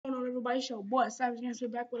everybody? It's your boy Savage Gangster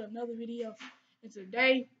back with another video, and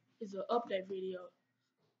today is an update video.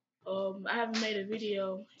 I haven't made a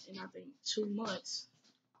video in I think 2 months.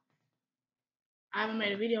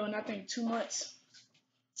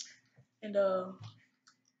 And I'm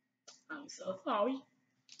so sorry.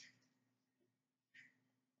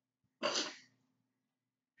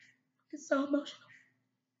 It's so emotional.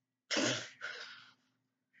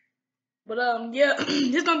 But yeah,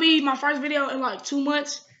 this is gonna be my first video in like 2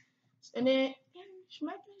 months, and then it's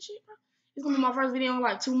gonna be my first video in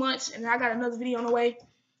like 2 months, and then I got another video on the way.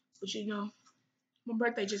 But you know, my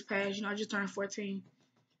birthday just passed. You know, I just turned 14.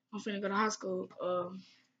 I'm finna go to high school.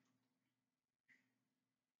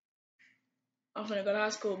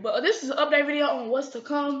 But this is an update video on what's to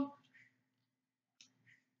come.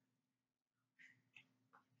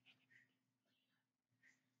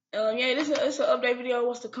 Yeah, it's an update video on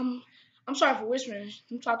what's to come. I'm sorry for whispering.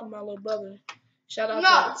 I'm talking to my little brother. Shout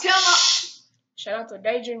out to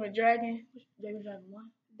Daydreaming Dragon. Daydreaming Dragon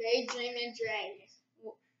 1. Daydreaming Dragon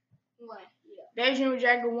 1. Yeah. Daydreaming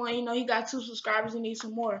Dragon 1. You know he got 2 subscribers. He needs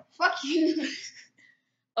some more. Fuck you.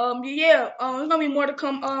 Yeah. There's gonna be more to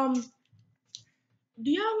come.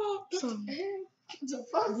 Do y'all want some? The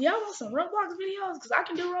fuck? Do y'all want some Roblox videos? Cause I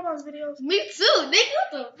can do Roblox videos. Me too, nigga.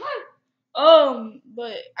 What the fuck?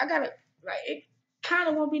 But I gotta it kind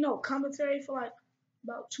of won't be no commentary for like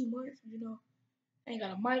about 2 months. You know, I ain't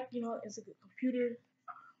got a mic. You know, it's a good computer.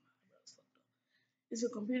 It's a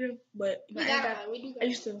computer, but you know, I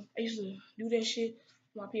used to do that shit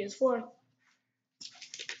on my PS4.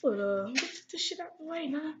 But get this shit out the way,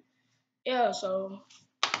 nah. Yeah, so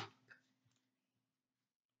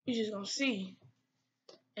we just gonna see.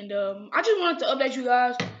 And I just wanted to update you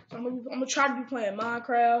guys. So I'm gonna try to be playing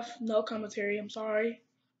Minecraft. No commentary. I'm sorry.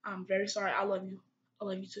 I'm very sorry. I love you. I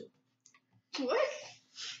love you too. What?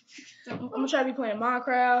 I'm gonna try to be playing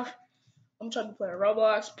Minecraft. I'm gonna try to be playing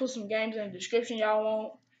Roblox. Put some games in the description y'all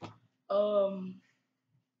want.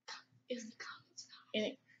 It's the comments.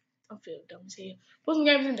 And I'm feeling dumb as hell. Put some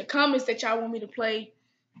games in the comments that y'all want me to play.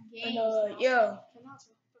 Games, and yeah.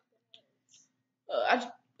 That's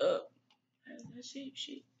it.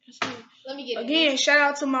 Shit. That's it. Let me get Again, shout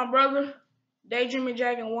out to my brother, Daydreaming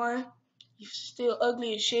Dragon 1. He's still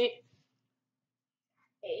ugly as shit.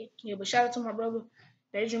 Hey. Yeah, but shout out to my brother,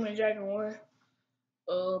 Daydreaming Dragon 1.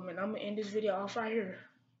 And I'm gonna end this video off right here.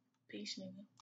 Peace, nigga.